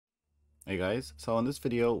Hey guys, so in this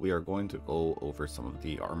video we are going to go over some of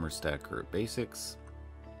the Armor Stacker basics.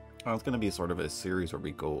 It's going to be sort of a series where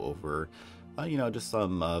we go over, just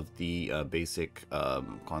some of the basic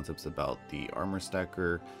concepts about the Armor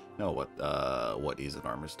Stacker. What is an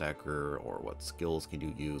Armor Stacker, or what skills can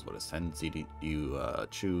you use, what Ascendancy do you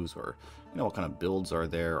choose, or what kind of builds are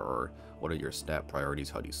there, or what are your stat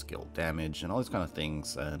priorities, how do you scale damage, and all these kind of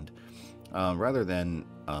things. And rather than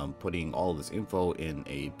putting all of this info in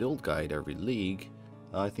a build guide every league,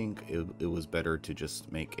 I think it was better to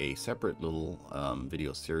just make a separate little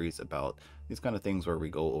video series about these kind of things where we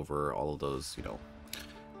go over all of those,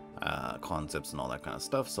 concepts and all that kind of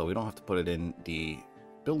stuff, so we don't have to put it in the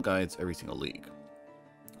build guides every single league.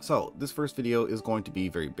 So this first video is going to be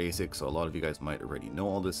very basic, so a lot of you guys might already know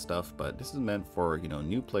all this stuff, but this is meant for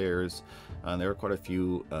new players. There are quite a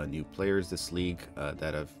few new players this league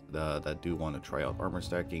that do want to try out armor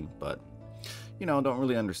stacking, but don't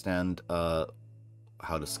really understand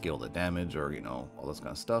how to scale the damage, or all this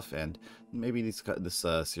kind of stuff. And maybe this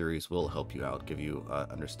series will help you out, give you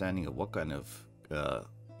understanding of what kind of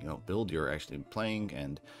build you're actually playing,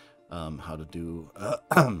 and how to do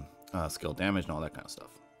scale damage and all that kind of stuff.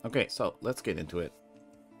 Okay, so let's get into it.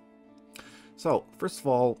 So first of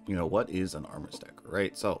all, what is an armor stacker,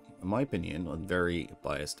 right? So in my opinion, a very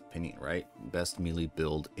biased opinion, right? Best melee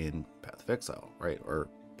build in Path of Exile, right? Or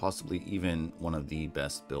possibly even one of the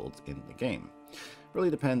best builds in the game. Really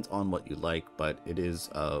depends on what you like, but it is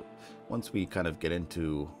once we kind of get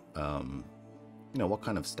into what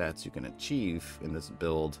kind of stats you can achieve in this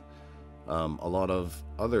build, a lot of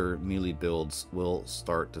other melee builds will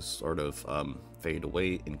start to sort of fade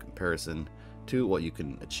away in comparison to what you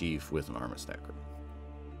can achieve with an armor stacker.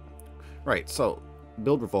 Right, so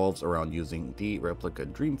build revolves around using the replica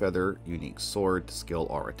Dreamfeather unique sword to scale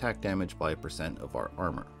our attack damage by % of our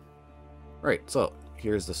armor. Right, so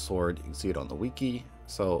here's the sword. You can see it on the wiki.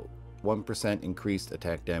 So 1% increased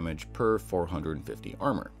attack damage per 450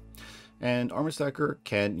 armor. And armor stacker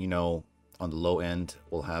can, on the low end,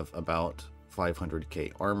 will have about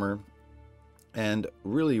 500k armor. And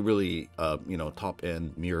really, top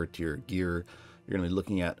end mirror tier gear, you're going to be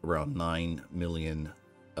looking at around 9 million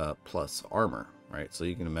plus armor, right? So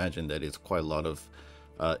you can imagine that it's quite a lot of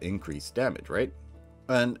increased damage, right?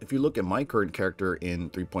 And if you look at my current character in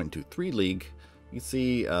 3.23 League, you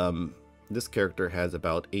see this character has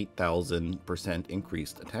about 8,000%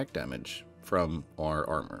 increased attack damage from our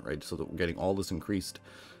armor, right? So that we're getting all this increased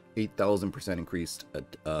 8,000% increased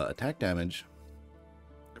attack damage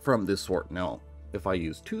from this sword. Now, if I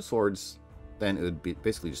use two swords, then it would be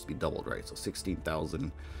basically just be doubled, right? So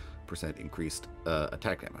 16,000% increased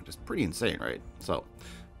attack damage. It's pretty insane, right? So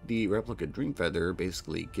the replica Dreamfeather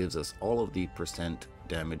basically gives us all of the percent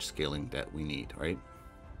damage scaling that we need, right?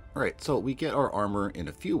 All right, so we get our armor in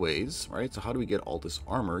a few ways, right? So how do we get all this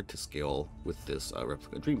armor to scale with this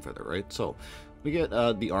replica Dreamfeather, right? So we get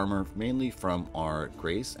the armor mainly from our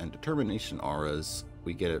Grace and Determination auras.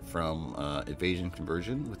 We get it from Evasion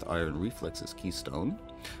Conversion with Iron Reflexes Keystone.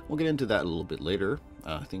 We'll get into that a little bit later,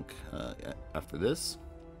 I think after this.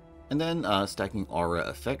 And then stacking aura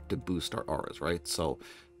effect to boost our auras, right? So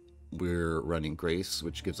we're running Grace,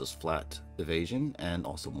 which gives us flat evasion and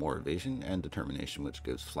also more evasion, and Determination, which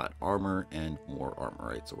gives flat armor and more armor,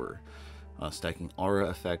 right? So we're stacking aura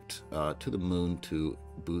effect to the moon to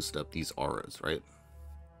boost up these auras, right?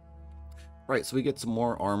 Right, so we get some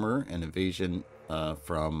more armor and evasion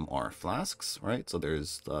from our flasks, right? So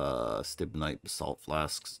there's Stibnite Basalt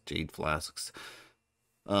flasks, Jade flasks,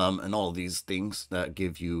 and all of these things that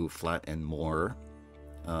give you flat and more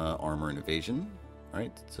armor and evasion,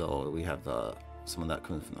 right? So we have some of that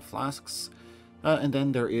coming from the flasks, and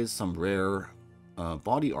then there is some rare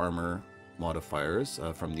body armor modifiers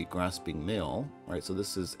from the Grasping Mail, right? So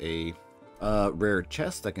this is a rare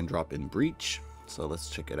chest that can drop in Breach, so let's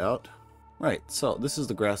check it out. Right, so this is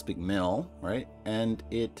the Grasping Mail, right? And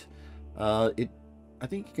I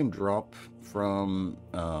think you can drop from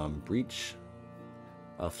Breach.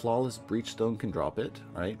 Flawless Breachstone can drop it,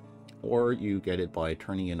 right? Or you get it by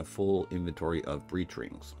turning in a full inventory of Breach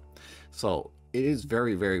Rings. So it is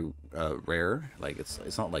very rare. Like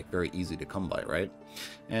it's not like very easy to come by, right?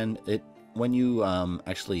 And when you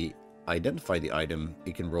actually identify the item,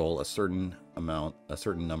 it can roll a certain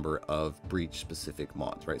number of breach specific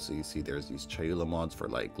mods, right? So you see there's these Chayula mods for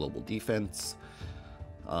like global defense,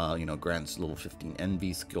 grants level 15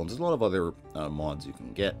 envy skill, and there's a lot of other mods you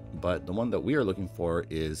can get, but the one that we are looking for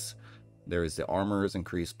is there is the armor is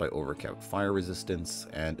increased by overcapped fire resistance,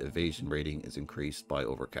 and evasion rating is increased by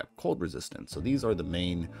overcapped cold resistance. So these are the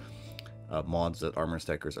main mods that armor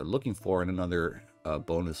stackers are looking for, and another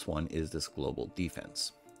bonus one is this global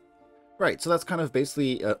defense. Right, so that's kind of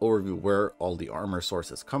basically an overview where all the armor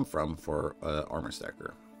sources come from for Armor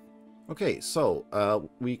Stacker. Okay, so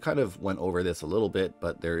we kind of went over this a little bit,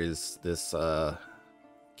 but there is this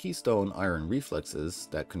Keystone Iron Reflexes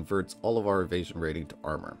that converts all of our evasion rating to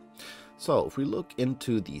armor. So if we look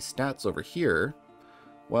into the stats over here,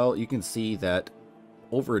 well, you can see that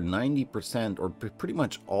over 90% or pretty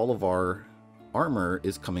much all of our armor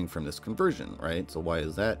is coming from this conversion, right? So why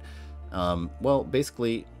is that? Well,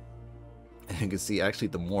 basically, you can see actually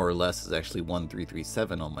the more or less is actually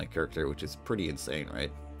 1337 on my character, which is pretty insane,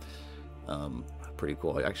 right? Pretty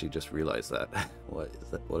cool. I actually just realized that. What is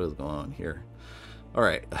that? What is going on here? All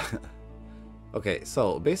right. Okay,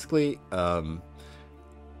 so basically,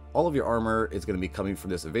 all of your armor is going to be coming from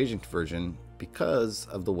this evasion conversion because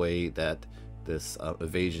of the way that this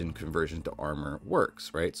evasion conversion to armor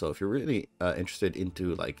works, right? So if you're really interested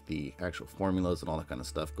into like the actual formulas and all that kind of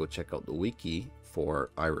stuff, go check out the wiki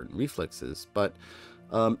for iron reflexes. But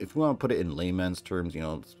if you want to put it in layman's terms, you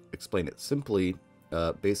know, explain it simply,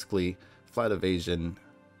 basically flat evasion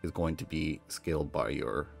is going to be scaled by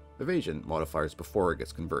your evasion modifiers before it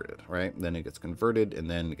gets converted, right? And then it gets converted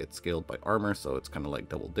and then it gets scaled by armor, so it's kind of like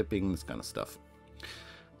double dipping, this kind of stuff.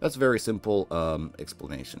 That's a very simple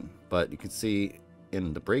explanation, but you can see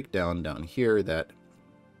in the breakdown down here that,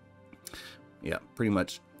 yeah, pretty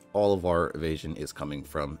much all of our evasion is coming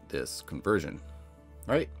from this conversion,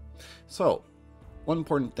 right? So one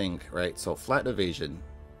important thing, right? So flat evasion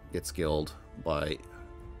gets scaled by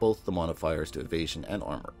both the modifiers to evasion and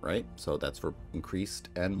armor, right? So that's for increased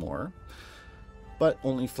and more. But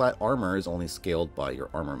only flat armor is only scaled by your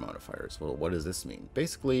armor modifiers. Well, what does this mean?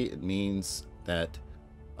 Basically, it means that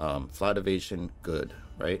flat evasion, good,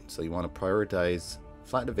 right? So you want to prioritize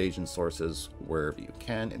flat evasion sources wherever you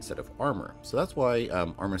can instead of armor. So that's why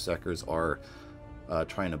armor stackers are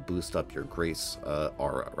trying to boost up your grace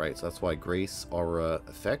aura, right? So that's why grace aura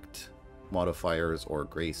effect modifiers or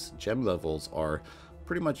grace gem levels are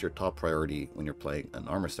pretty much your top priority when you're playing an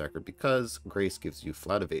armor stacker, because grace gives you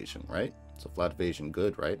flat evasion, right? So flat evasion,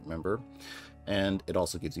 good, right? Remember? And it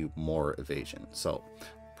also gives you more evasion. So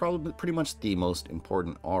probably pretty much the most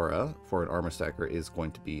important aura for an armor stacker is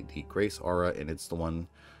going to be the grace aura, and it's the one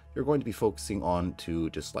you're going to be focusing on to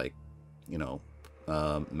just like, you know,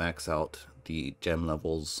 max out the gem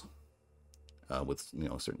levels with, you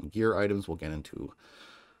know, certain gear items we'll get into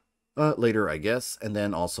later, I guess, and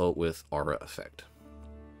then also with aura effect.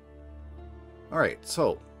 All right,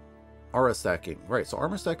 so aura stacking, right? So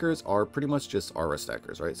armor stackers are pretty much just aura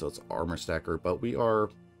stackers, right? So it's armor stacker, but we are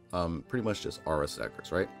pretty much just aura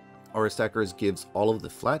stackers, right? Aura stackers gives all of the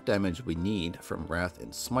flat damage we need from Wrath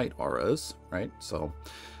and Smite auras, right? So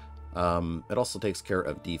it also takes care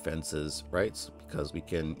of defenses, right? So because we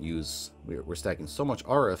can use, we're stacking so much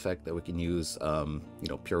aura effect that we can use, you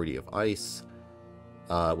know, Purity of Ice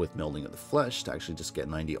with Melding of the Flesh to actually just get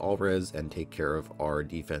 90 all-res and take care of our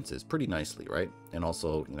defenses pretty nicely, right? And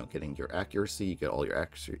also, you know, getting your accuracy, you get all your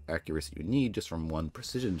accuracy you need just from one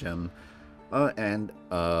precision gem. And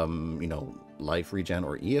you know, life regen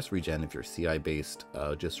or ES regen if you're CI based,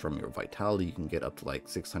 just from your vitality you can get up to like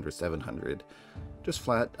 600, 700 just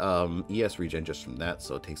flat ES regen just from that.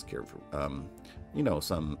 So it takes care of you know,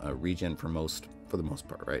 some regen for the most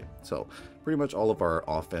part, right? So pretty much all of our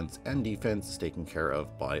offense and defense is taken care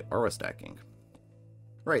of by aura stacking.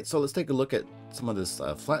 Right, so let's take a look at some of this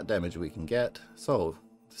flat damage we can get. So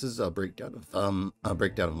this is a breakdown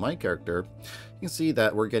of my character. You can see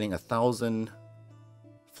that we're getting 1,000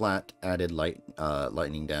 flat added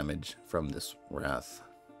lightning damage from this Wrath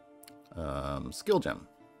skill gem,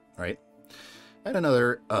 right? And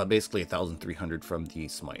another basically 1,300 from the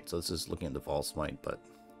Smite. So this is looking at the Vol Smite, but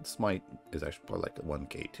the Smite is actually probably like a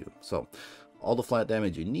 1k too. So all the flat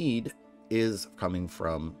damage you need is coming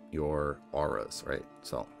from your auras, right?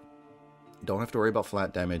 So don't have to worry about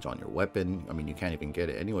flat damage on your weapon. I mean, you can't even get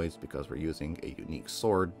it anyways because we're using a unique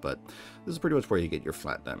sword, but this is pretty much where you get your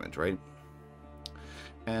flat damage, right?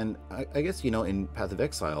 And I guess, you know, in Path of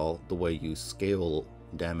Exile, the way you scale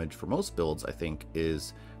damage for most builds, I think,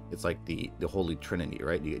 is it's like the holy trinity,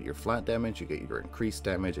 right? You get your flat damage, you get your increased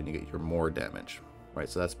damage, and you get your more damage, right?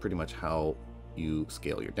 So that's pretty much how you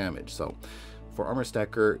scale your damage. So for Armor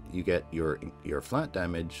Stacker, you get your flat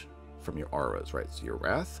damage from your auras, right? So your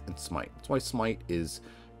Wrath and Smite. That's why Smite is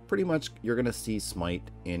pretty much, you're going to see Smite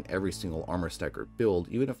in every single Armor Stacker build,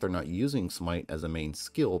 even if they're not using Smite as a main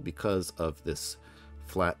skill, because of this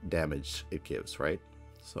flat damage it gives, right?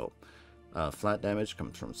 So flat damage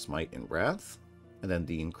comes from Smite and Wrath, and then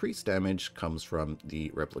the increased damage comes from the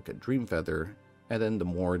Replica Dream Feather, and then the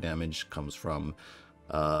more damage comes from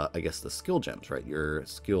I guess the skill gems, right? Your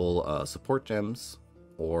skill support gems,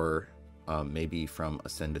 or maybe from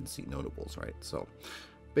Ascendancy notables, right? So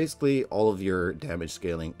basically all of your damage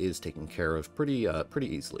scaling is taken care of pretty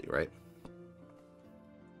easily, right?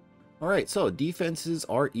 All right, so defenses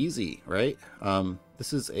are easy, right?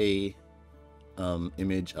 This is a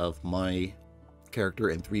image of my character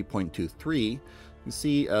in 3.23. You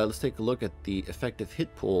see, let's take a look at the effective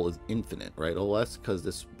hit pool is infinite, right? Well, that's because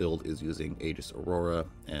this build is using Aegis Aurora,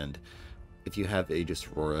 and if you have Aegis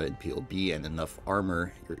Aurora in POB and enough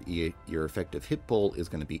armor, your effective hit pool is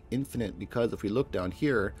going to be infinite, because if we look down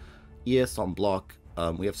here, ES on block,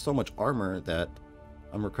 we have so much armor that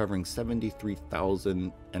I'm recovering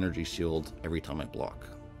 73,000 energy shield every time I block.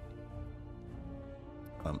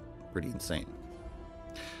 Pretty insane.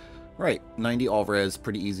 Right, 90 all-res,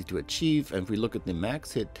 pretty easy to achieve, and if we look at the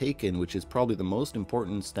max hit taken, which is probably the most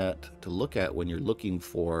important stat to look at when you're looking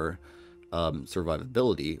for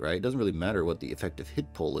survivability, right? It doesn't really matter what the effective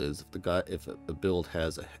hit pool is. If a build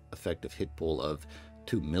has an effective hit pool of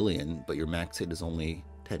 2 million, but your max hit is only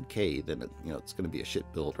 10k, then it's going to be a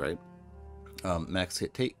shit build, right? Max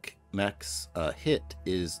hit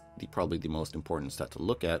is probably the most important stat to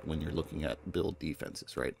look at when you're looking at build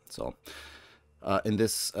defenses, right? So in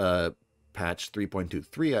this patch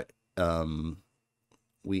 3.23,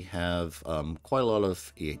 we have quite a lot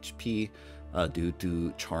of EHP due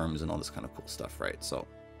to charms and all this kind of cool stuff, right? So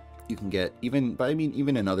you can get even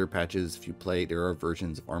in other patches, if you play, there are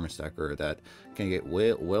versions of Armour Stacker that can get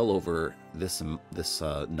well over this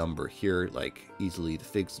number here. Like easily, the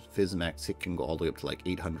Fizz max hit can go all the way up to like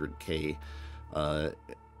 800k,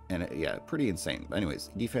 and yeah, pretty insane. But anyways,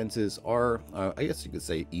 defenses are, I guess you could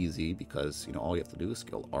say, easy, because all you have to do is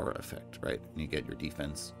skill aura effect, right? And you get your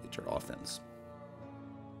defense, get your offense.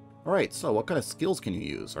 All right, so what kind of skills can you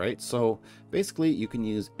use, right? So basically, you can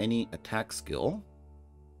use any attack skill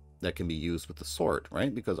that can be used with the sword,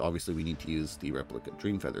 right? Because obviously we need to use the replica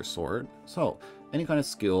Dreamfeather sword. So any kind of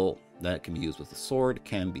skill that can be used with the sword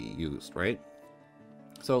can be used, right?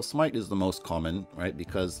 So Smite is the most common, right?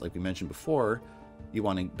 Because like we mentioned before, you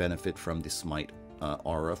want to benefit from the Smite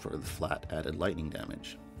aura for the flat added lightning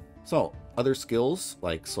damage. So other skills,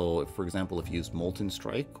 like, so for example, if you use Molten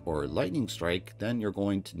Strike or Lightning Strike, then you're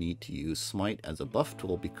going to need to use Smite as a buff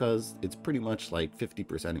tool, because it's pretty much like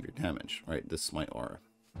 50% of your damage, right? This Smite aura.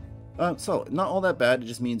 So not all that bad. It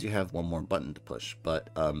just means you have one more button to push, but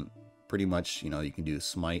pretty much, you can do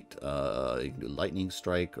Smite, you can do Lightning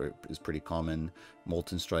Strike, or is pretty common.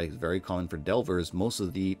 Molten Strike is very common for Delvers. Most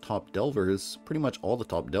of the top Delvers, pretty much all the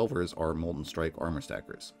top Delvers, are Molten Strike Armor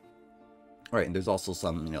Stackers. All right, and there's also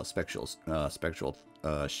some, spectral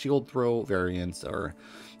shield throw variants, or,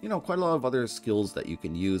 quite a lot of other skills that you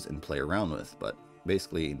can use and play around with. But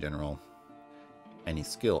basically, in general, any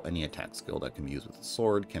skill, any attack skill that can be used with a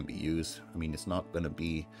sword can be used. I mean, it's not going to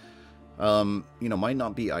be, might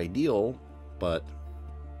not be ideal, but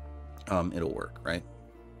it'll work, right?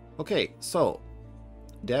 Okay, so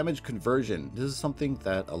damage conversion. This is something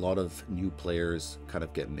that a lot of new players kind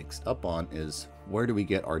of get mixed up on, is where do we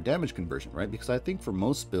get our damage conversion, right? Because I think for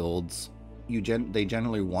most builds, they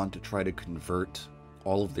generally want to try to convert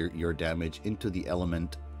all of your damage into the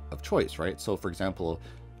element of choice, right? So for example,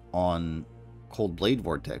 on Cold Blade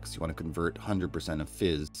Vortex, you want to convert 100% of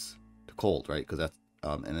Fizz to Cold, right? Because that's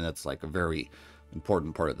and that's like a very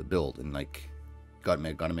important part of the build, and like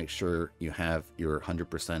gotta make sure you have your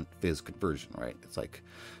 100% Fizz conversion, right? It's like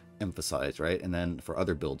emphasized, right? And then for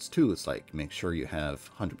other builds too, it's like make sure you have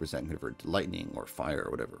 100% convert to Lightning or Fire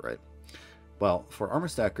or whatever, right? Well, for Armour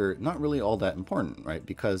Stacker, not really all that important, right?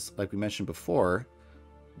 Because like we mentioned before,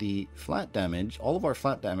 the flat damage, all of our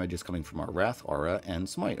flat damage is coming from our Wrath aura and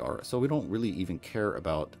Smite aura, so we don't really even care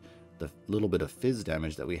about the little bit of Fizz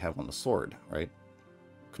damage that we have on the sword, right?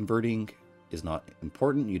 Converting is not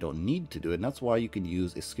important. You don't need to do it, and that's why you can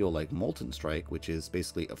use a skill like Molten Strike, which is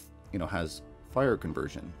basically has fire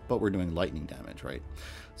conversion, but we're doing lightning damage, right?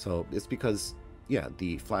 So it's because, yeah,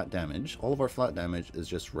 the flat damage, all of our flat damage is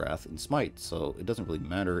just Wrath and Smite, so it doesn't really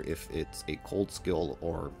matter if it's a cold skill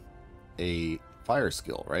or a fire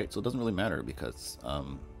skill, right? So it doesn't really matter because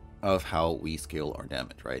of how we scale our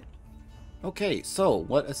damage, right? Okay, so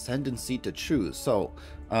what Ascendancy to choose? So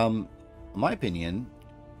in my opinion,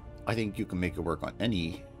 I think you can make it work on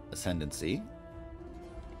any Ascendancy.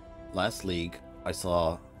 Last league, I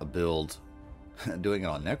saw a build doing it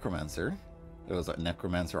on Necromancer. It was a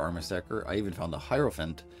Necromancer Armor Stacker. I even found a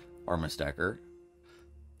Hierophant Armor Stacker.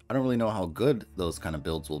 I don't really know how good those kind of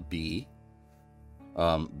builds will be,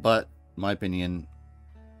 but in my opinion,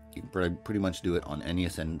 you can pretty much do it on any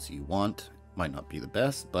Ascendancy you want. Might not be the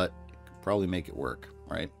best, but you can probably make it work,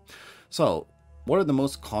 right? So what are the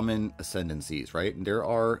most common Ascendancies, right? And there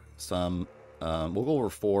are some We'll go over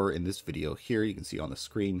 4 in this video here. You can see on the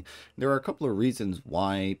screen. There are a couple of reasons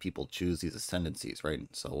why people choose these ascendancies, right?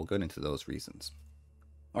 So we'll get into those reasons.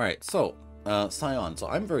 All right, so Scion. So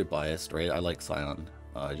I'm very biased, right? I like Scion.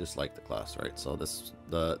 I just like the class, right? So this is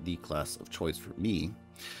the class of choice for me.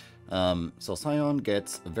 So Scion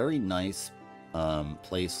gets a very nice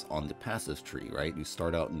place on the passive tree, right? You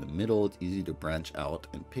start out in the middle. It's easy to branch out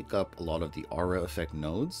and pick up a lot of the aura effect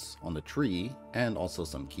nodes on the tree, and also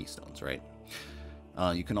some keystones, right?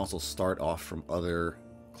 You can also start off from other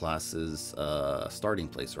classes starting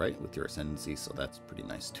place, right, with your ascendancy, so that's pretty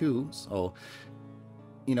nice too. So,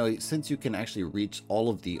 you know, since you can actually reach all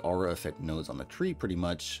of the aura effect nodes on the tree pretty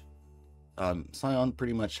much, Scion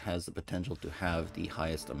pretty much has the potential to have the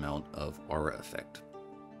highest amount of aura effect.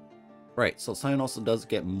 Right, so Scion also does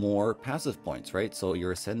get more passive points, right? So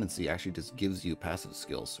your ascendancy actually just gives you passive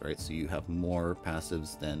skills, right? So you have more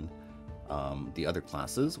passives than the other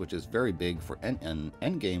classes, which is very big for an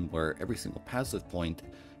endgame, where every single passive point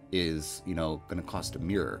is, you know, going to cost a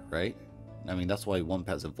mirror, right? I mean, that's why 1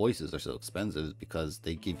 passive voices are so expensive, because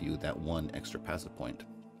they give you that 1 extra passive point.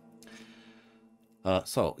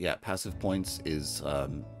 So yeah, passive points is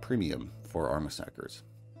premium for armor stackers.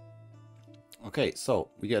 Okay, so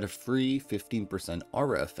we get a free 15%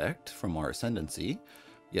 aura effect from our ascendancy.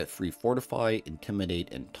 We get free fortify,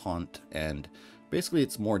 intimidate, and taunt, and basically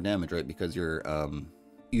it's more damage, right? Because you're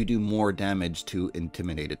you do more damage to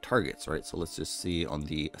intimidated targets, right? So let's just see on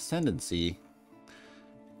the ascendancy.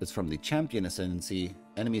 It's from the champion ascendancy.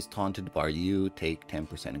 Enemies taunted by you take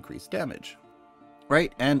 10% increased damage,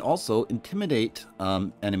 right? And also intimidate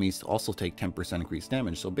enemies also take 10% increased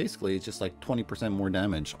damage. So basically it's just like 20% more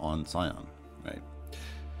damage on Scion, right?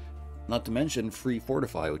 Not to mention free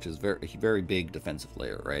fortify, which is very big defensive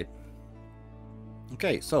layer, right?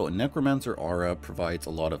 Okay, so Necromancer aura provides a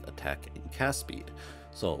lot of attack and cast speed.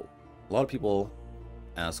 So a lot of people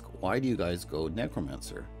ask, why do you guys go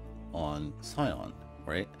Necromancer on Scion,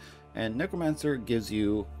 right? And Necromancer gives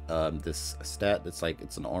you this stat that's like,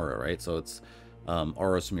 it's an aura, right? So it's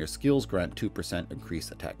auras from your skills grant 2%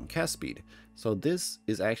 increased attack and cast speed. So this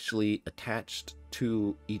is actually attached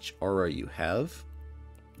to each aura you have,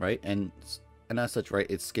 right? And as such, right,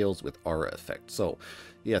 it scales with aura effect. So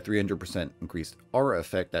yeah, 300% increased aura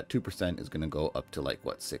effect, that 2% is going to go up to like,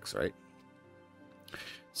 what, 6, right?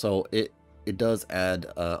 So it does add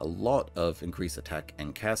a lot of increased attack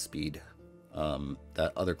and cast speed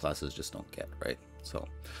that other classes just don't get, right? So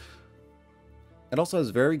it also has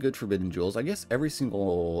very good forbidden jewels. I guess every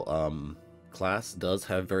single class does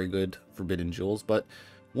have very good forbidden jewels, but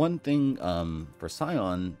one thing for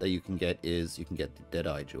Scion that you can get is you can get the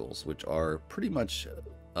Deadeye jewels, which are pretty much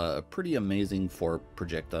pretty amazing for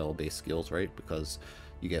projectile based skills, right? Because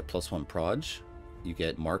you get +1 proj, you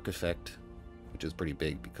get mark effect, which is pretty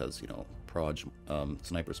big because, you know, proj,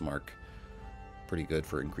 sniper's mark, pretty good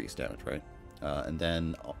for increased damage, right? And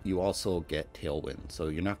then you also get tailwind. So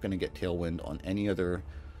you're not going to get tailwind on any other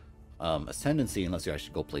ascendancy unless you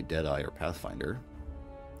actually go play Deadeye or Pathfinder,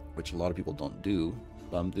 which a lot of people don't do.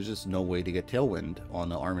 There's just no way to get tailwind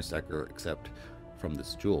on an armor stacker except from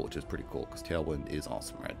this jewel, which is pretty cool because tailwind is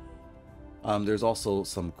awesome, right? There's also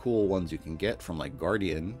some cool ones you can get from like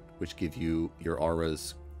Guardian, which give you your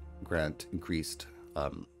auras grant increased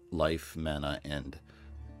life, mana, and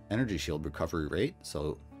energy shield recovery rate.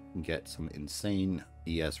 So you can get some insane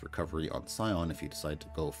ES recovery on Scion if you decide to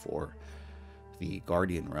go for the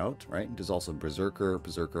Guardian route, right? There's also Berserker.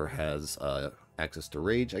 Berserker has access to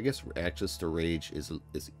rage. I guess access to rage is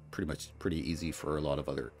pretty easy for a lot of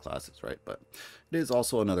other classes, right? But it is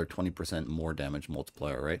also another 20% more damage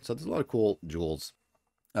multiplier, right? So there's a lot of cool jewels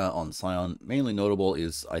on Scion. Mainly notable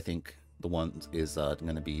is, I think, the one is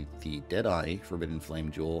going to be the Deadeye Forbidden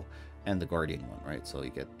Flame jewel and the Guardian one, right? So you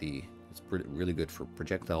get it's really good for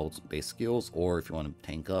projectiles-based skills, or if you want to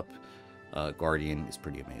tank up, Guardian is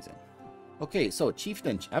pretty amazing. Okay, so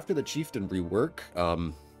Chieftain. After the Chieftain rework,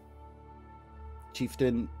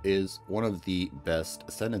 Chieftain is one of the best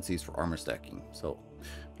ascendancies for armor stacking. So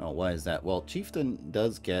why is that? Well, Chieftain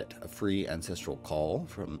does get a free ancestral call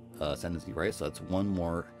from ascendancy, right? So that's 1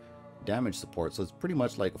 more damage support. So it's pretty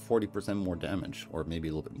much like 40% more damage, or maybe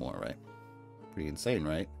a little bit more, right? Pretty insane,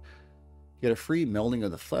 right? You get a free melding of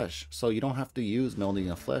the flesh. So you don't have to use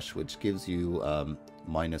melding of flesh, which gives you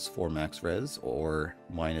 -4 max res or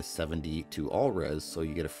 -70 to all res. So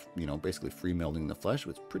you get basically free melding the flesh,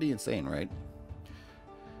 which is pretty insane, right?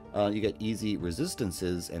 You get easy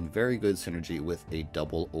resistances and very good synergy with a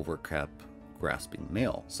double overcap grasping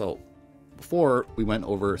mail. So before we went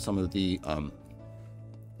over some of the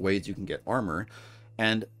ways you can get armor,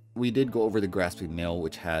 and we did go over the Grasping Mail,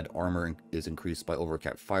 which had armor is increased by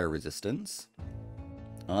overcap fire resistance.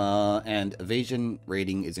 And evasion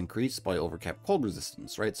rating is increased by overcap cold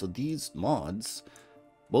resistance, right? So these mods,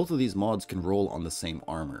 both of these mods can roll on the same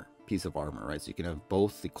piece of armor, right? So you can have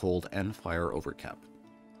both the cold and fire overcap.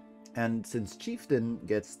 And since Chieftain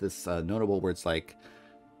gets this notable where it's like,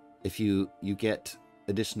 if you get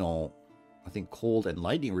additional, I think, cold and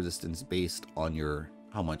lightning resistance based on your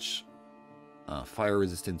how much fire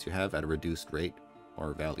resistance you have at a reduced rate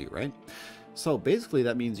or value, right? So basically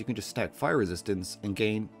that means you can just stack fire resistance and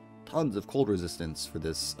gain tons of cold resistance for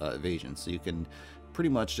this evasion. So you can pretty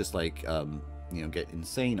much just like you know, get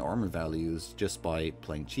insane armor values just by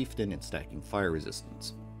playing Chieftain and stacking fire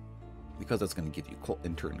resistance, because that's going to give you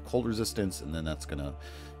in turn cold resistance, and then that's going to,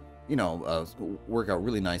 you know, work out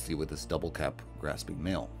really nicely with this double cap Grasping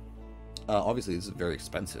Mail. Obviously this is very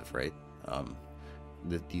expensive, right?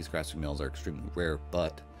 These Grasping Mails are extremely rare,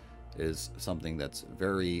 but is something that's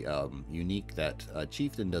very unique that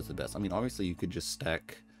Chieftain does the best. I mean, obviously you could just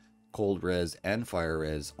stack cold res and fire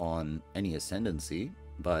res on any Ascendancy,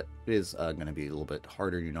 but it is going to be a little bit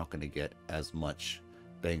harder. You're not going to get as much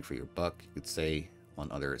bang for your buck, you could say, on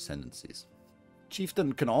other Ascendancies.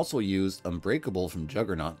 Chieftain can also use Unbreakable from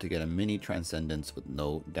Juggernaut to get a mini Transcendence with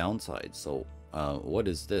no downside. So what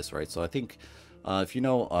is this, right? So I think if you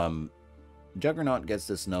know, Juggernaut gets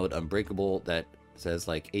this node Unbreakable that says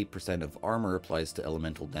like 8% of armor applies to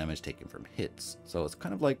elemental damage taken from hits. So it's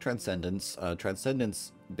kind of like Transcendence.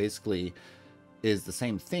 Transcendence basically is the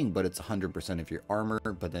same thing, but it's 100% of your armor,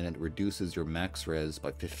 but then it reduces your max res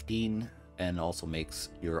by 15 and also makes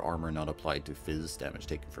your armor not applied to fizz damage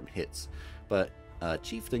taken from hits. But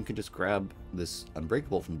Chieftain can just grab this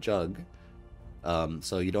Unbreakable from Jug,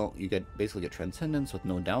 so you basically get Transcendence with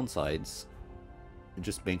no downsides. It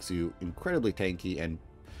just makes you incredibly tanky, and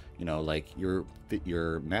you know, like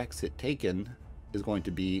your max hit taken is going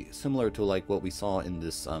to be similar to like what we saw in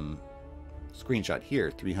this screenshot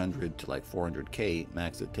here, 300 to like 400k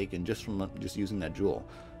max hit taken just from using that jewel,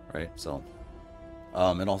 right? So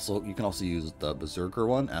and also you can also use the Berserker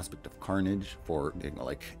one, Aspect of Carnage, for, you know,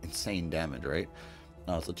 like insane damage, right?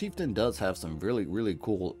 So Chieftain does have some really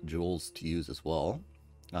cool jewels to use as well,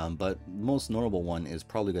 but most notable one is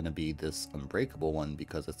probably going to be this Unbreakable one,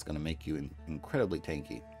 because it's going to make you incredibly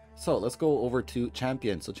tanky. So let's go over to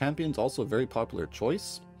Champion. So Champion's also a very popular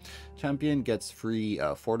choice. Champion gets free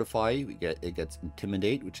Fortify. It gets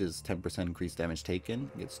Intimidate, which is 10% increased damage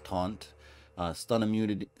taken. It gets Taunt, stun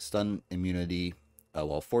immunity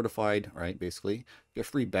while fortified, right? Basically, you get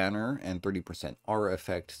free Banner and 30% aura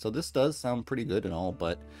effect. So this does sound pretty good and all,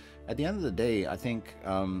 but at the end of the day, I think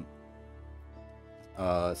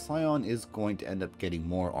Scion is going to end up getting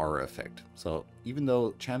more aura effect. So even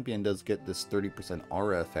though Champion does get this 30%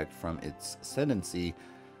 aura effect from its Ascendancy,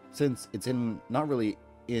 since it's not really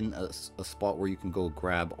in a spot where you can go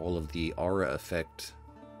grab all of the aura effect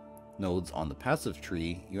nodes on the passive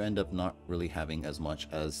tree, you end up not really having as much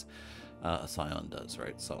as Scion does,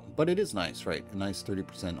 right? So, but it is nice, right? A nice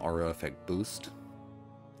 30% aura effect boost.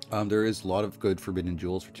 There is a lot of good forbidden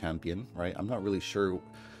jewels for Champion, right? I'm not really sure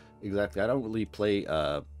exactly. I don't really play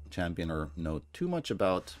Champion or know too much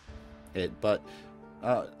about it, but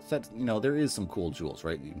you know, there is some cool jewels,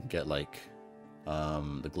 right? You can get like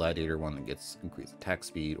the Gladiator one that gets increased attack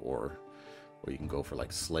speed, or you can go for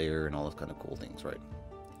like Slayer and all those kind of cool things, right?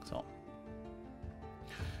 So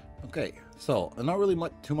okay, so not really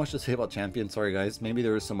too much to say about Champion. Sorry guys, maybe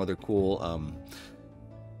there is some other cool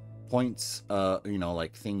points, you know,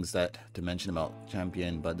 like things that to mention about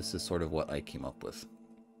Champion, but this is sort of what I came up with.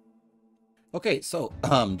 Okay, so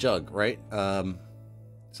Jug, right?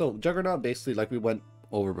 So Juggernaut, basically, like we went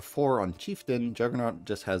over before on Chieftain, Juggernaut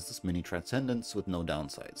just has this mini Transcendence with no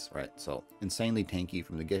downsides, right? So insanely tanky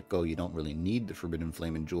from the get-go. You don't really need the Forbidden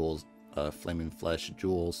Flame and Jewels, Flame and Flesh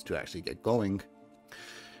jewels to actually get going.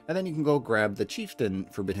 And then you can go grab the Chieftain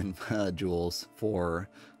Forbidden Jewels for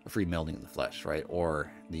a free Melding in the Flesh, right?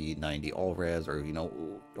 Or the 90 all res, or, you know,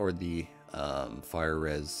 or the fire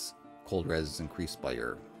res, cold res is increased by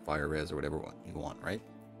your fire res or whatever one you want, right?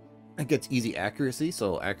 It gets easy accuracy,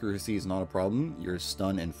 so accuracy is not a problem. You're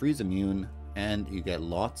stun and freeze immune, and you get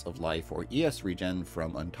lots of life or ES regen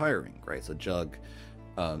from Untiring, right? So Jug,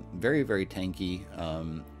 very tanky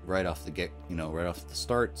right off the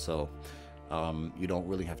start. So you don't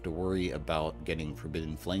really have to worry about getting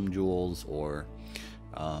Forbidden Flame Jewels or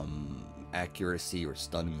accuracy or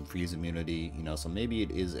stun and freeze immunity, you know. So maybe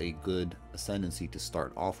it is a good Ascendancy to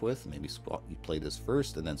start off with. Maybe you play this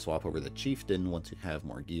first and then swap over the Chieftain once you have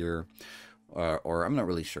more gear, or I'm not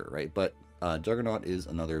really sure, right? But Juggernaut is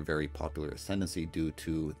another very popular Ascendancy due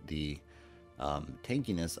to the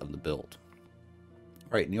tankiness of the build.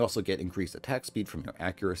 Right, and you also get increased attack speed from your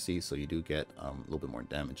accuracy, so you do get a little bit more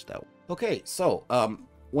damage that way. Okay, so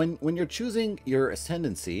when you're choosing your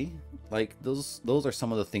Ascendancy, like those are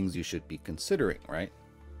some of the things you should be considering, right?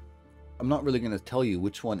 I'm not really going to tell you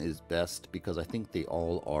which one is best because I think they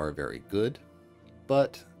all are very good,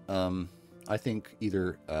 but I think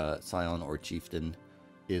either Scion or Chieftain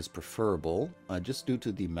is preferable just due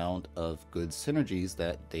to the amount of good synergies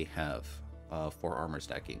that they have for armor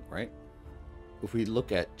stacking, right? If we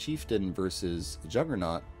look at Chieftain versus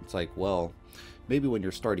Juggernaut, it's like, well, maybe when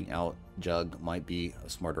you're starting out, Jug might be a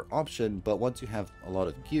smarter option, but once you have a lot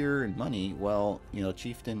of gear and money, well, you know,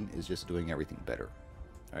 Chieftain is just doing everything better,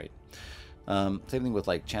 right? Same thing with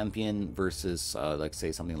like Champion versus, like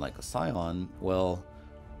say something like a Scion. Well,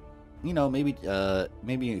 you know, maybe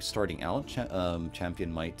starting out,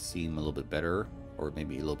 Champion might seem a little bit better, or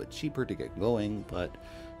maybe a little bit cheaper to get going, but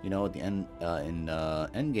you know, at the end, in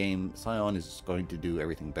end game, Scion is going to do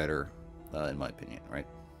everything better, in my opinion, right?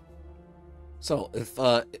 So if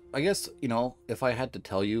I guess, you know, if I had to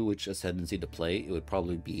tell you which Ascendancy to play, it would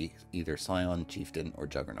probably be either Scion, Chieftain, or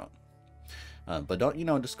Juggernaut. But don't, you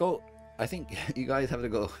know, just go. I think you guys have to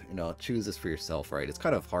go, you know, choose this for yourself, right? It's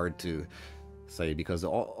kind of hard to say because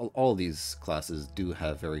all of these classes do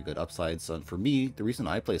have very good upsides. So for me, the reason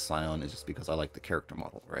I play Scion is just because I like the character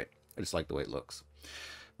model, right? I just like the way it looks.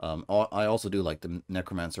 I also do like the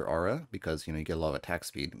Necromancer aura because, you know, you get a lot of attack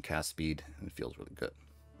speed and cast speed and it feels really good.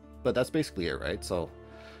 But that's basically it, right? So,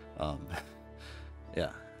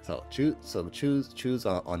 yeah. So choose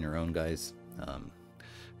on your own, guys. All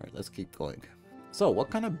right, let's keep going. So what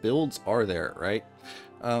kind of builds are there, right?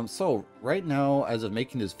 So right now, as of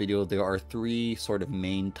making this video, there are three sort of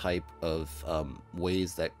main type of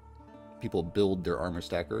ways that people build their armor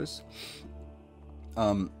stackers.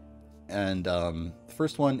 The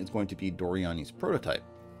first one is going to be Doriani's Prototype.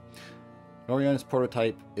 Doriani's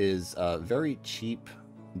Prototype is very cheap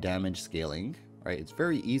damage scaling, right? It's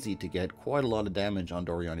very easy to get quite a lot of damage on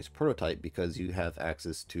Doriani's Prototype because you have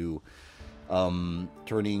access to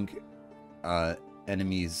turning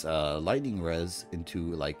enemies lightning res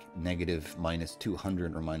into like negative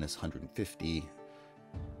 -200 or -150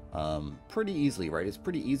 pretty easily, right? It's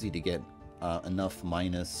pretty easy to get enough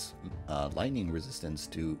minus lightning resistance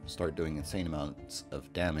to start doing insane amounts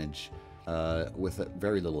of damage with a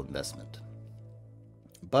very little investment.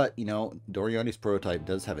 But, you know, Doriani's Prototype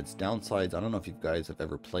does have its downsides. I don't know if you guys have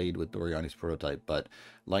ever played with Doriani's Prototype, but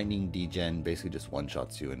lightning degen basically just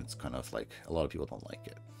one-shots you, and it's kind of like, a lot of people don't like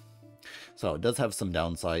it. So it does have some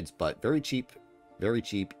downsides, but very cheap,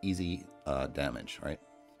 easy damage, right?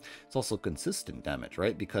 It's also consistent damage,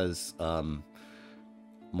 right? Because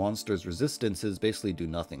monsters' resistances basically do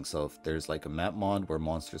nothing. So if there's like a map mod where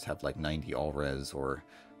monsters have like 90 all res or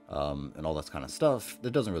and all that kind of stuff,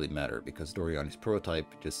 that doesn't really matter because Doriani's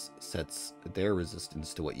Prototype just sets their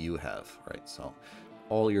resistance to what you have, right? So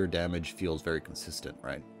all your damage feels very consistent,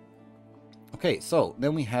 right? Okay, so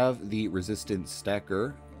then we have the Resistance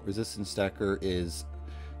Stacker. Resistance Stacker is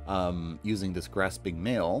using this Grasping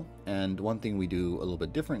Mail, and one thing we do a little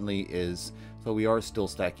bit differently is, so we are still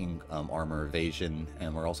stacking armor evasion,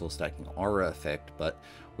 and we're also stacking aura effect, but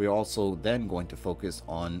we're also then going to focus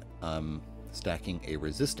on stacking a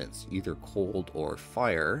resistance, either cold or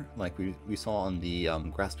fire, like we saw on the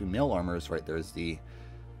Grasping Mail armors, right? There's the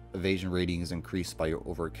evasion rating is increased by your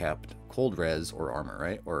overcapped cold res or armor,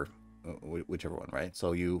 right? Or whichever one, right?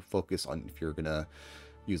 So you focus on, if you're gonna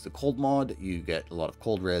use the cold mod, you get a lot of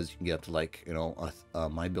cold res. You can get up to like, you know,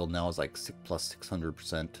 my build now is like plus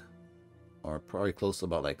 600%, or probably close to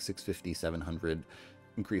about like 650, 700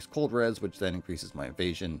 increased cold res, which then increases my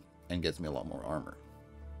evasion and gets me a lot more armor.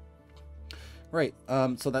 Right,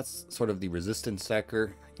 so that's sort of the resistance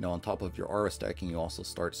stacker. You know, on top of your aura stacking, you also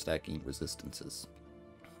start stacking resistances.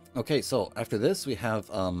 Okay, so after this, we have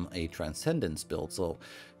a Transcendence build. So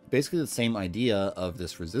basically the same idea of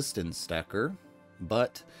this resistance stacker,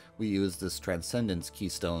 but we use this Transcendence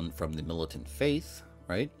keystone from the Militant Faith,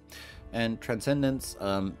 right? And Transcendence,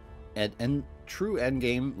 true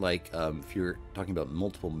endgame, like if you're talking about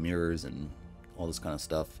multiple mirrors and all this kind of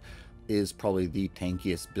stuff, is probably the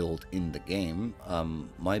tankiest build in the game.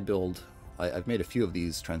 My build, I've made a few of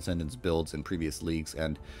these Transcendence builds in previous leagues,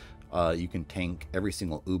 and you can tank every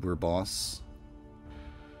single Uber boss.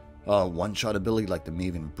 One-shot ability like the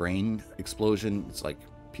Maven Brain Explosion, it's like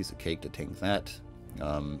a piece of cake to tank that.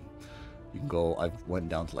 You can go, I've went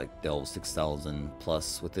down to like Delve 6,000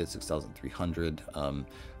 plus with it, 6,300.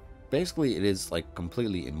 Basically it is like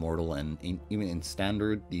completely immortal, and even in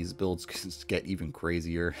standard these builds get even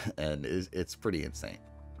crazier, and it's pretty insane.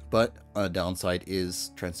 But a downside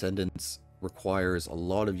is Transcendence requires a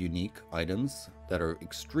lot of unique items that are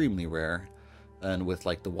extremely rare, and with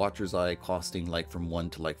like the Watcher's Eye costing like from 1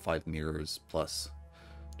 to like 5 mirrors plus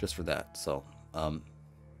just for that. So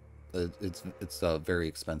it's very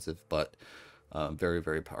expensive, but very,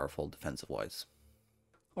 very powerful defensive wise.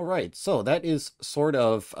 All right, so that is sort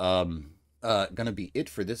of gonna be it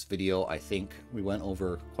for this video. I think we went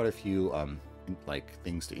over quite a few like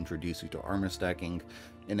things to introduce you to armor stacking,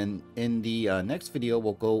 and then in the next video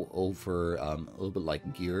we'll go over a little bit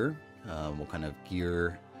like gear. What kind of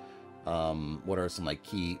gear, what are some like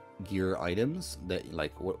key gear items that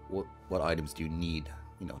like what items do you need,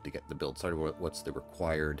 you know, to get the build started? What's the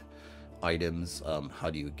required items?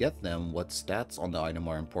 How do you get them? What stats on the item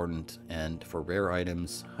are important? And for rare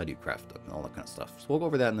items, how do you craft them? And all that kind of stuff. So we'll go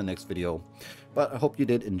over that in the next video. But I hope you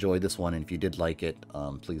did enjoy this one, and if you did like it,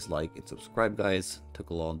 please like and subscribe, guys.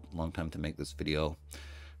 Took a long time to make this video,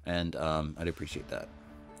 and I'd appreciate that.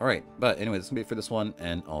 All right, but anyway, that's gonna be it for this one,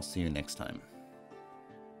 and I'll see you next time.